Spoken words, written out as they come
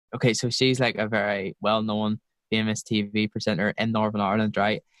okay, so she's like a very well-known, famous TV presenter in Northern Ireland,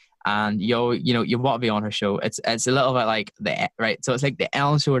 right? And you want to be on her show. It's a little bit like right. So it's like the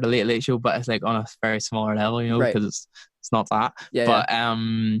Ellen Show or the Late Late Show, but it's like on a very smaller level, Right. because it's not that. Yeah, yeah.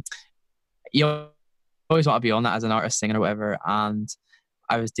 But you always want to be on that as an artist singing or whatever. And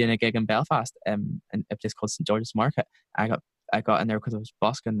I was doing a gig in Belfast, in a place called St George's Market. I got in there because I was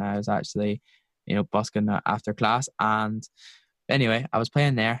busking. I was actually, busking after class. And anyway, I was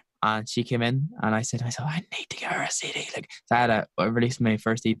playing there, and she came in, and I said to myself, I need to get her a CD. Like, so I released my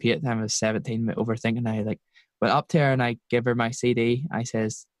first EP at the time. I was 17, overthinking. I like went up to her and I gave her my CD. I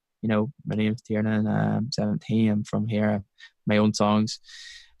says, my name's Tiernan. I'm 17. I'm from here. My own songs.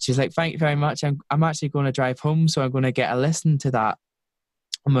 She's like, thank you very much. I'm actually going to drive home, so I'm going to get a listen to that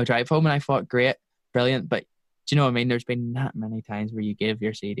on my drive home. And I thought, great, brilliant. But do you know what I mean? There's been that many times where you give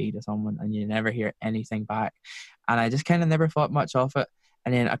your CD to someone and you never hear anything back. And I just kind of never thought much of it.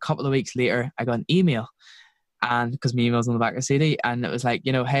 And then a couple of weeks later, I got an email, and because my email's on the back of the CD, and it was like,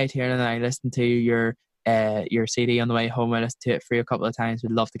 hey, Tiernan, I listened to your CD on the way home. I listened to it for you a couple of times.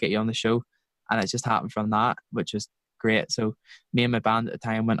 We'd love to get you on the show. And it just happened from that, which was great. So me and my band at the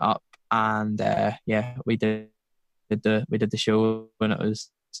time went up, and yeah, we did the show, and it was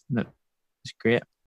great.